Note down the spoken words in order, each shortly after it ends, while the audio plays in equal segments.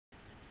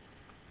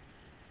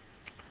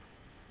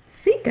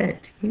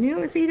secant. You knew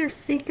it was either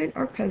secant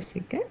or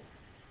cosecant.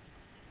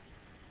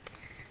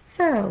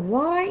 So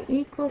y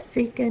equals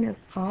secant of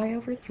pi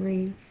over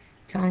 3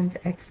 times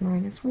x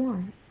minus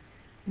 1.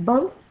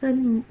 Both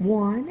the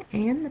 1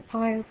 and the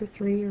pi over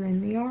 3 are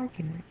in the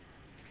argument.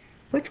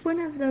 Which one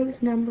of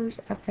those numbers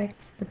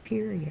affects the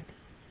period?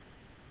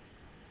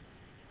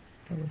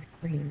 Go with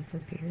green for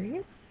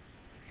period.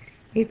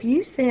 If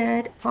you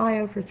said pi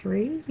over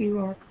 3, you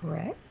are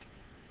correct.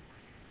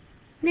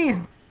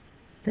 Now,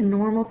 the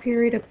normal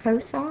period of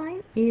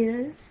cosine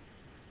is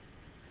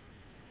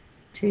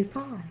 2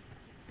 pi.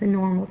 The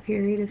normal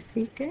period of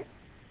secant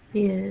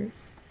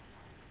is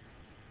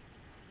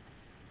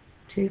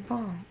 2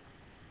 pi.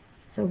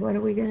 So what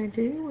are we going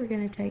to do? We're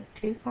going to take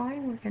 2 pi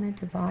and we're going to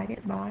divide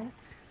it by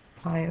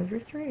pi over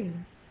 3.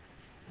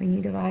 When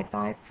you divide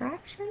by a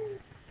fraction,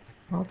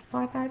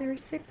 multiply by the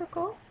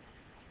reciprocal.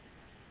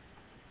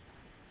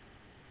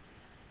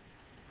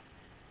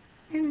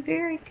 And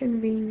very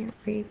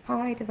conveniently,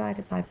 pi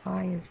divided by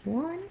pi is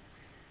 1,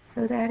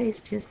 so that is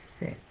just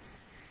 6.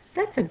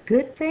 That's a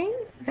good thing.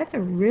 That's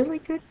a really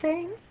good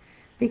thing,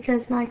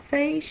 because my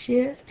phase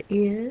shift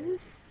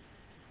is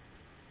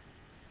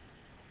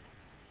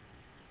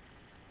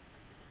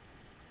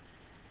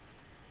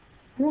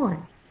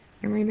one.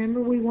 And remember,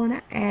 we want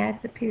to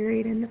add the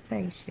period in the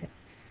phase shift.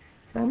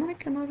 So I'm going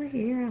to come over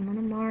here. I'm going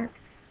to mark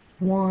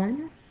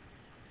 1.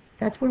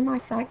 That's where my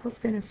cycle is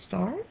going to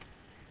start.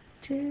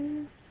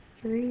 2,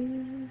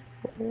 3,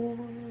 4,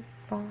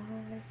 5,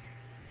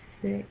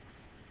 6,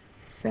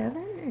 7.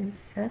 And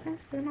 7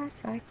 is where my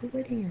cycle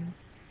would end.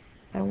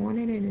 If I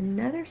wanted in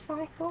another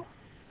cycle,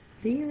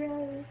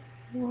 0,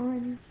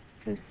 1,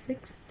 go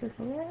 6 to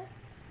the left,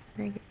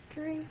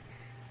 -3,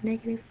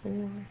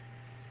 -4,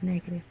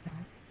 -5.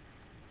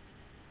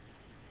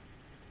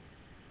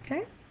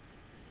 Okay?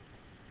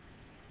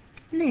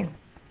 Now,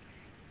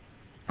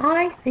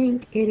 I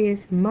think it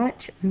is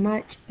much,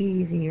 much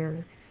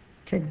easier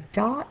to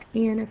dot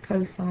in a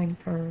cosine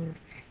curve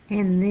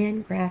and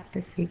then graph the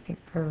secant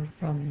curve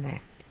from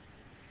that.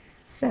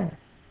 So,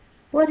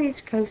 what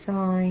is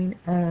cosine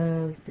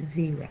of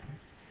 0?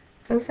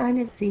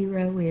 Cosine of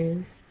 0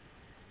 is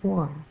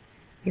 1.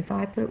 If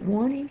I put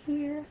 1 in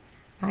here,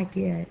 I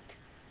get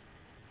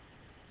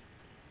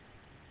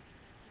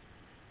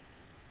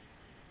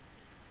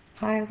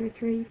pi over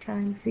 3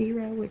 times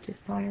 0, which is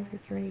pi over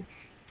 3.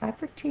 If I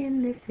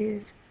pretend this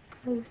is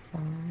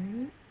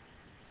cosine,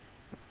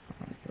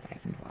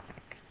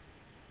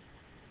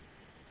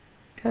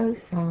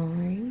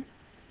 cosine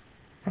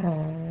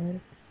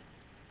of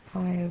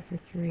pi over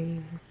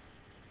 3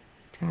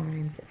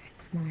 times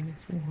x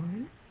minus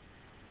 1.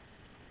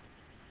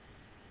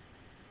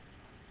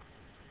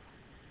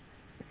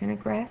 We're going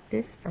to graph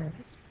this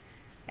first.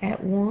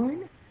 At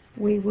 1,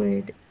 we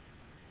would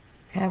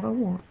have a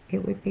 1.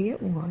 It would be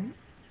at 1.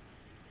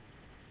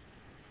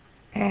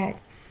 At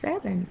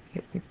 7,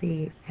 it would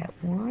be at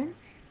 1.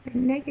 At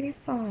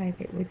 -5,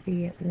 it would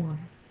be at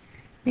 1.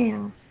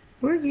 Now,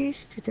 we're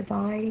used to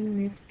dividing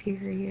this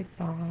period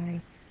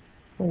by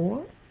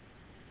 4.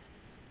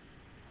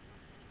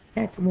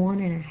 That's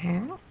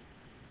 1.5.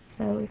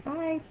 So if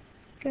I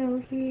go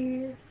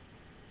here,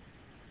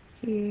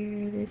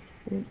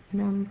 this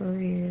number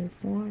is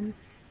 1,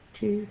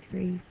 2,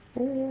 3,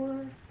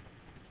 4,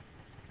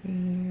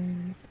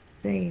 and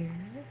there.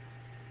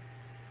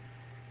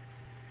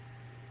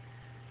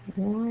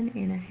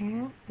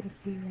 1.5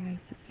 would be right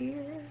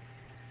here.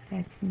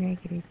 That's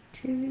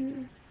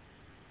 -2.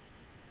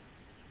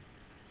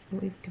 So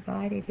we've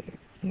divided it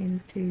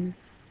into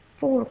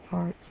 4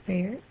 parts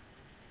there.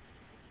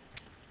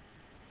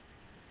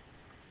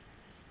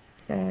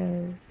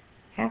 So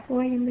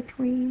halfway in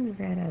between,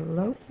 we're at a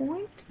low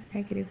point,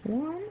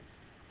 -1,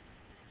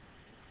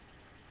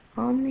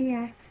 on the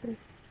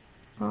axis,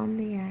 on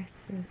the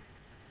axis,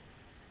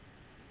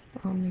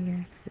 on the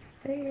axis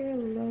there,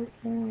 low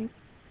point,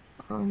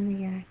 on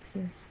the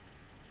axis.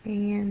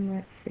 And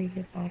let's see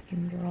if I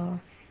can draw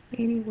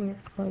anywhere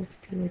close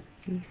to a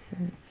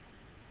decent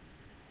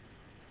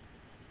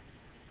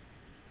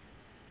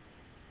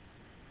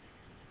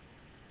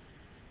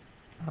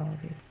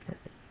curve.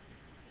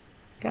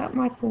 Got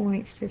my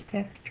points, just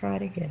have to try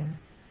to hit them.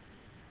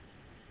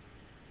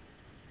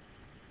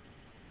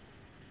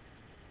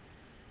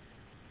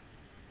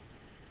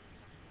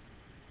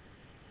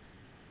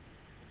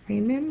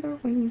 Remember,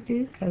 when you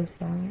do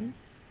cosine,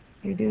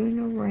 you're doing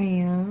a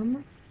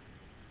ram,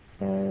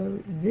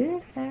 so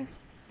this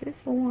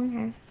one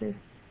has to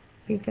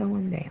be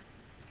going down.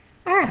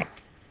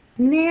 Alright,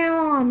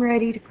 now I'm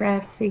ready to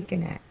graph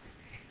secant x.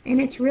 And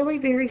it's really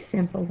very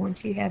simple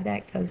once you have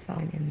that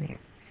cosine in there.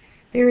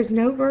 There is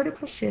no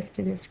vertical shift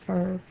to this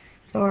curve,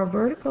 so our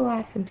vertical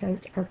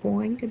asymptotes are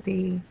going to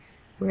be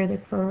where the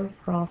curve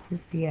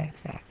crosses the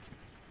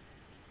x-axis.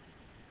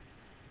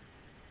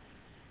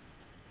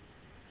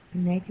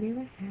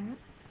 -1/2.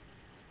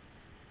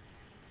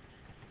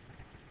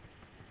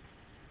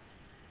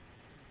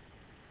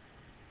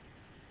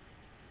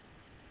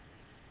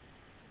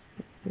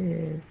 This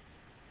is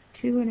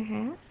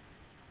 2.5.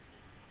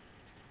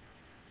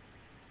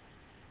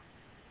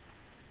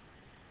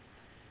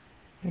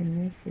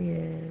 and this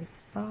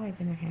is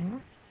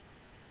 5.5.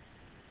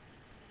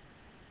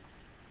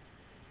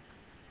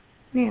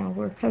 Now,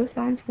 where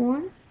cosine's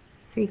 1,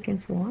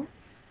 secant's 1.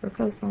 Where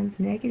cosine's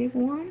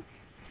 -1,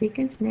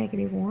 secant's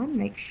 -1.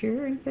 Make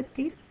sure and put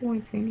these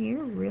points in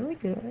here really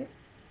good.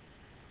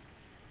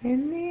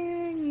 And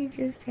then you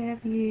just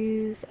have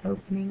U's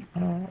opening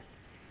up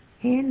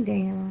and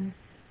down.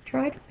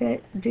 Try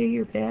to do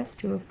your best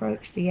to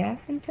approach the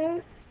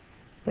asymptotes.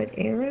 Put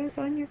arrows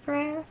on your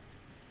graph.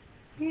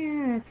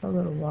 Yeah, it's a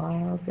little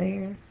wild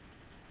there.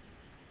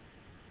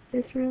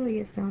 This really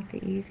is not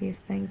the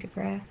easiest thing to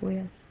graph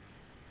with,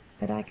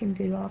 but I can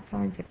do all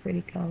kinds of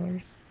pretty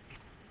colors.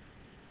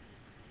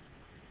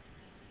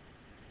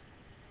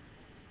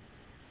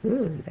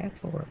 Ooh, that's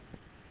horrible.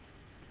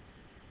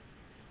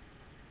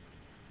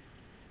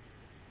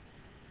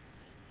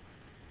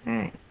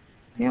 Alright,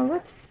 now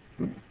let's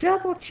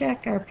double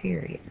check our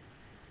period.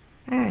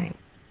 Alright,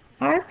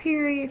 our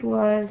period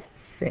was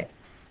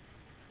 6.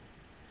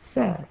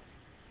 So,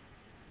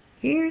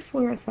 here's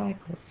where a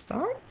cycle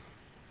starts,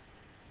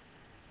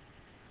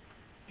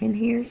 and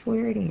here's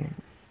where it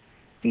ends.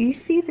 Do you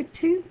see the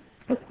two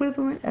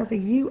equivalent of a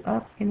U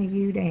up and a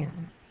U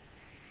down?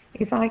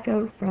 If I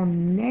go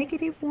from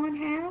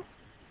 -1/2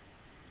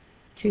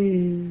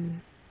 to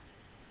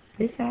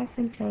this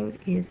asymptote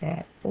is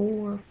at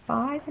 4,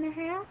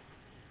 5.5.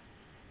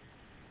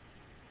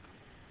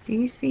 Do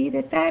you see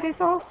that that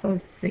is also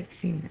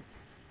 6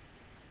 units?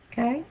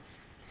 Okay,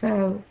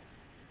 so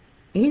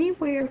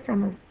anywhere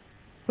from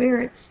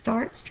where it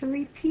starts to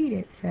repeat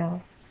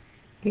itself,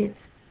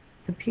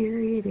 the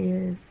period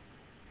is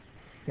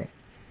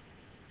 6.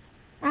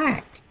 All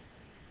right,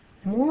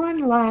 one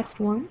last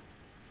one.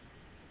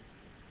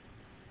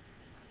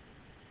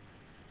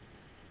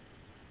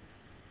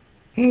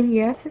 And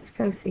yes, it's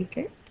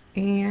cosecant,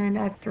 and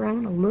I've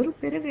thrown a little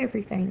bit of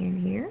everything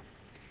in here.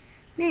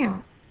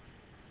 Now,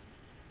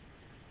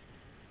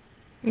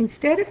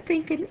 instead of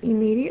thinking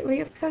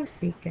immediately of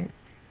cosecant,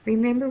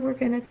 remember we're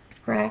going to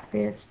graph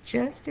this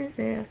just as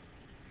if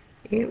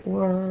it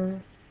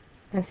were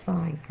a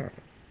sine curve.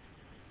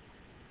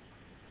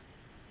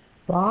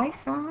 Why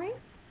sine?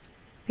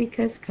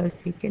 Because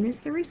cosecant is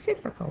the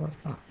reciprocal of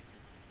sine.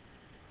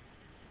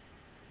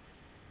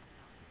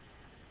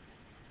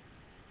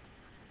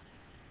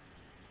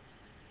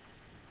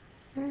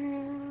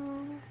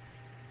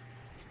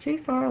 It's too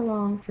far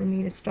along for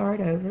me to start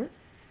over,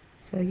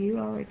 so you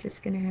all are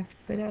just going to have to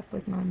put up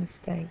with my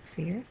mistakes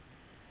here.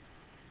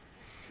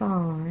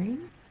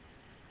 Sine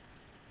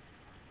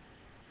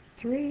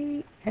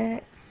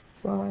 3x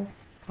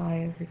plus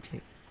pi over 2.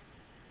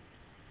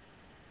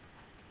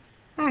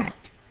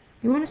 Alright,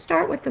 you want to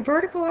start with the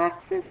vertical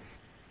axis?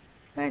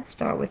 Let's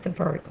start with the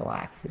vertical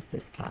axis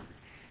this time.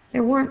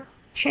 There weren't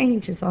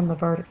changes on the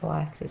vertical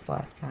axis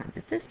last time,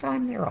 but this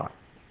time there are.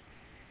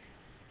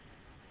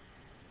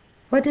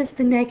 What does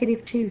the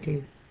 -2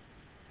 do?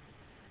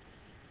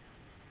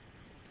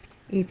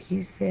 If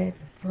you said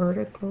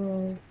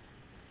vertical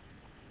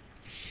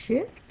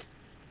shift,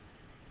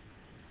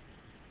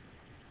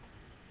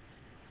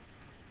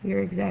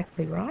 you're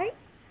exactly right.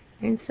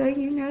 And so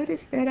you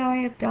notice that I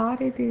have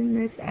dotted in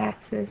this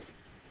axis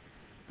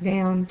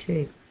down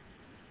 2.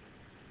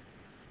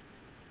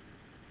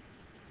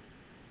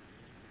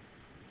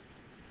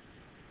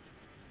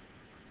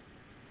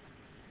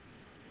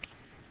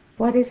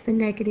 What does the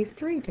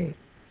 -3 do?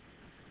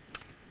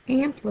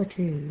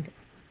 Amplitude.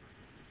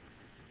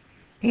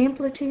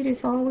 Amplitude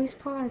is always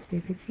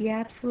positive. It's the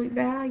absolute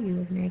value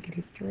of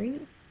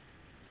 -3.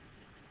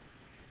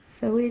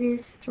 So it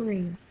is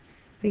 3.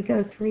 We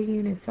go 3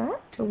 units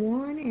up to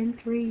 1 and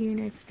 3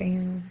 units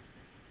down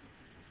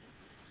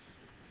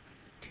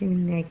to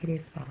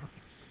 -5.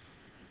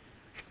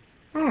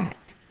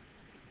 Alright,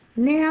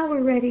 now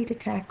we're ready to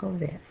tackle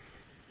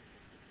this.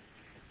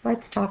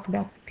 Let's talk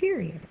about the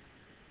period.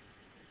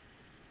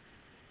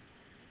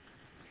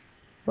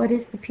 What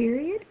is the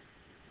period?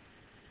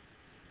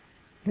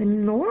 The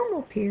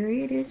normal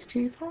period is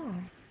 2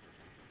 pi.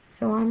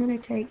 So I'm going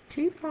to take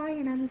 2 pi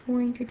and I'm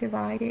going to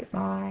divide it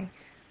by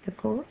the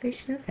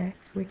coefficient of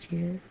x, which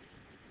is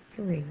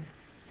 3.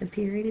 The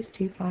period is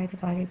 2 pi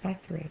divided by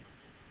 3.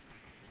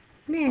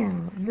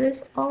 Now,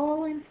 this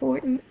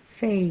all-important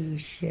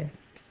phase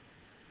shift.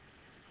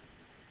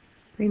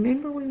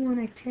 Remember, we want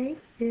to take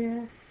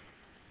this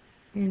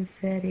and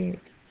set it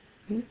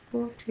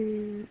equal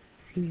to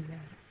 0.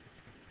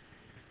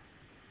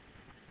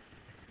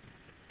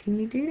 Can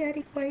you do that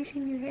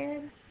equation in your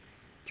head?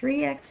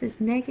 3x is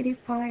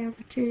 -pi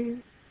over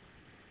 2.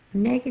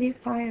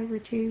 -pi over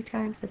 2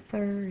 times a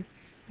third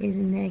is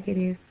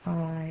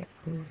 -pi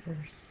over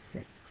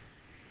 6.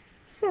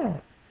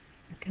 So,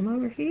 I come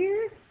over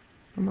here.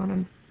 I'm going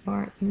to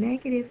mark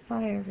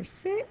 -pi over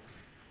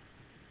 6.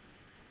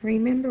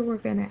 Remember, we're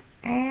going to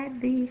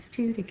add these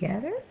two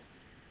together.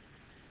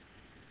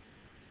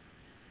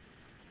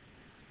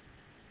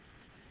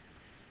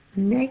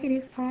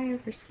 -pi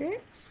over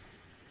 6.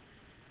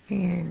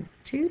 And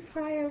 2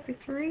 pi over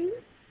 3,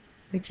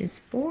 which is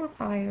 4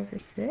 pi over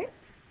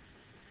 6.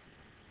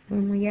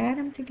 When we add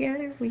them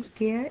together, we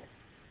get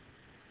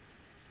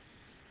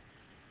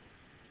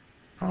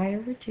pi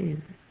over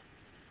 2.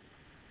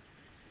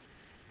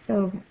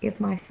 So if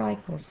my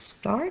cycle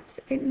starts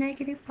at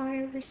negative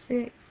pi over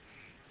 6,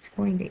 it's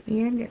going to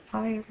end at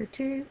pi over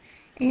 2.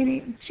 And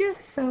it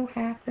just so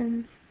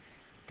happens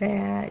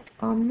that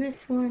on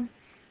this one,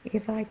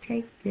 if I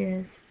take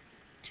this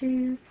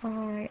 2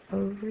 pi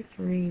over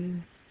 3,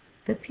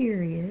 the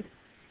period,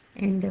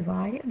 and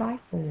divide it by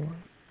 4,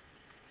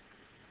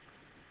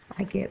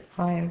 I get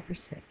pi over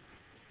 6.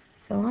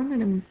 So I'm going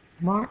to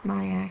mark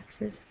my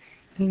axis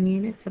in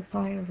units of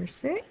pi over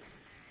 6,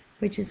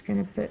 which is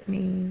going to put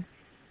me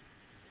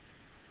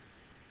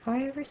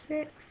pi over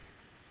 6,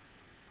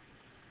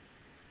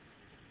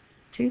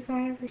 2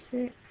 pi over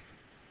 6,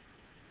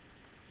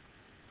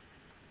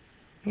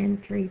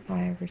 and 3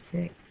 pi over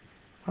 6,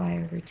 pi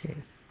over 2.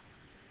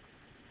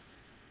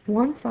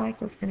 One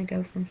cycle is going to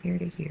go from here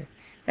to here.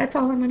 That's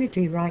all I'm going to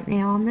do right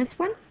now on this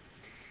one.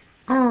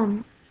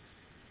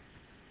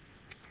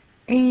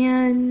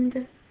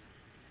 And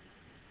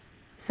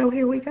so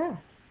here we go.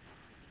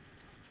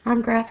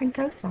 I'm graphing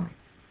cosine.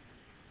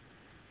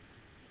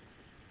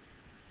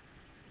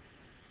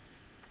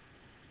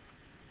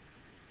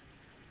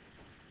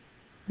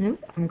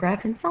 Nope, I'm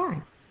graphing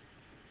sine.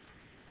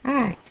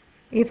 Alright,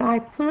 if I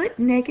put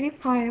negative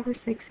pi over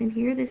 6 in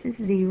here, this is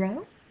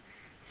 0.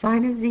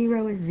 Sine of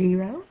 0 is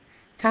 0.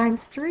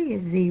 Times 3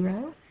 is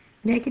 0.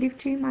 Negative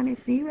 2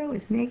 minus 0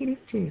 is negative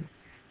 2.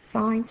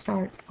 Sine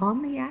starts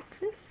on the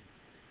axis.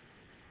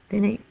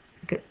 Then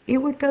it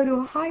would go to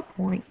a high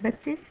point,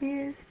 but this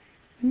is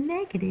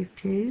negative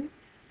 2,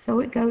 so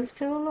it goes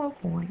to a low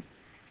point.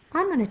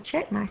 I'm going to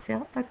check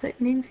myself by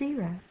putting in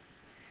 0.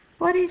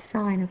 What is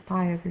sine of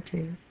pi over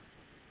 2?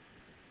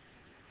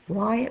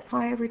 Y at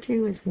pi over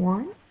 2 is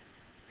 1,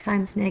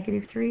 times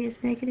negative 3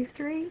 is negative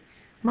 3,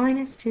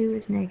 minus 2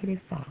 is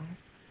negative 5.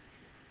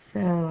 So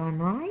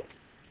I'm right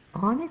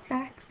on its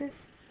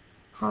axis,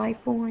 high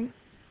point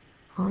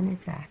on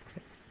its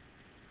axis.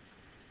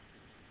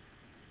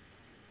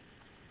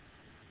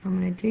 I'm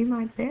going to do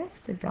my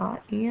best to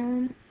dot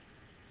in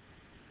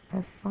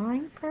a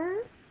sine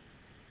curve.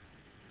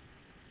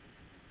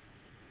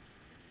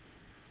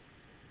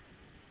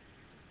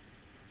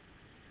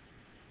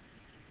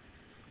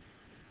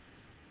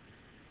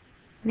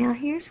 Now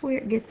here's where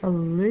it gets a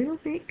little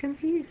bit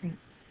confusing.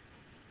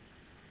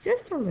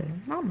 Just a little,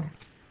 not much.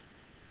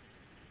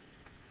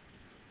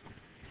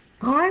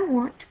 I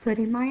want to put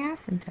in my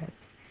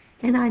asymptotes.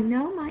 And I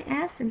know my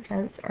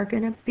asymptotes are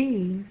going to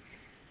be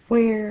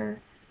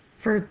where,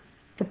 for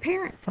the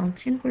parent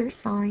function, where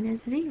sine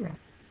is 0.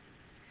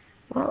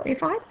 Well,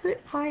 if I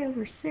put pi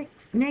over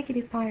 6,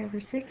 negative pi over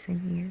 6 in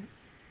here,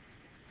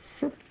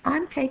 so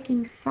I'm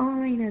taking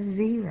sine of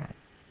 0.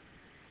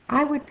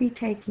 I would be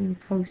taking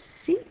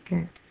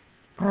cosecant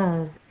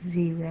of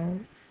 0,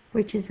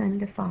 which is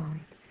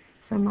undefined.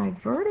 So my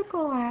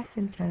vertical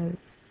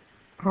asymptotes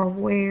are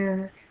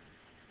where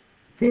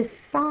this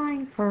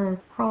sine curve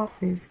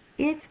crosses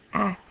its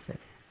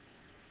axis,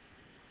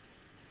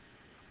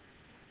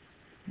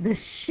 the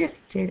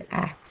shifted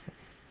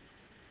axis.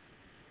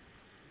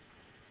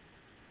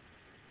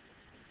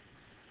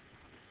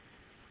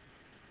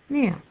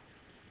 Now,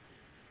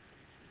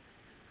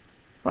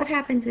 what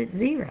happens at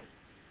 0?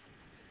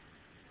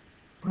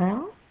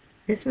 Well,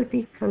 this would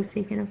be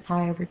cosecant of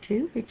pi over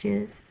 2, which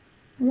is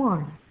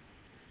 1,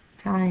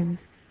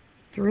 times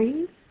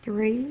 3,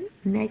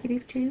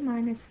 negative 2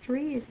 minus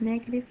 3 is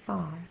negative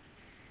 5.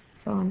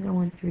 So I'm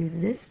going through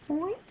this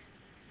point,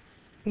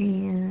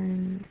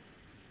 and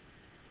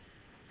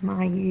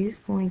my U is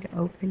going to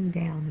open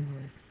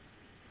downward.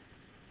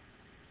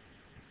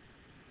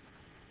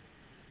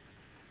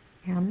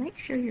 Now make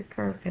sure your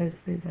curve goes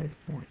through those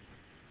points.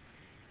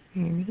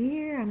 And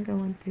here I'm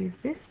going through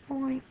this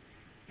point,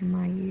 and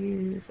my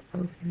U is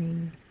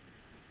opening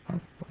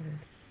upward.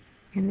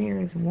 And there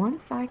is one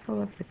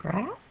cycle of the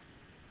graph.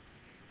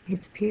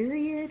 Its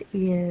period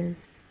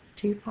is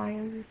 2 pi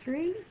over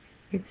 3.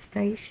 Its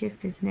phase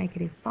shift is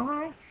negative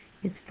pi.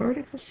 Its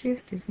vertical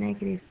shift is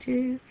negative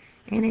 2.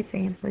 And its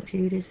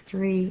amplitude is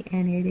 3,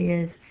 and it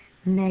is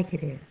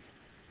negative.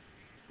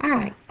 All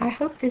right, I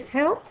hope this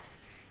helps,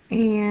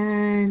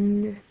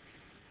 and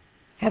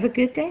have a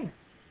good day.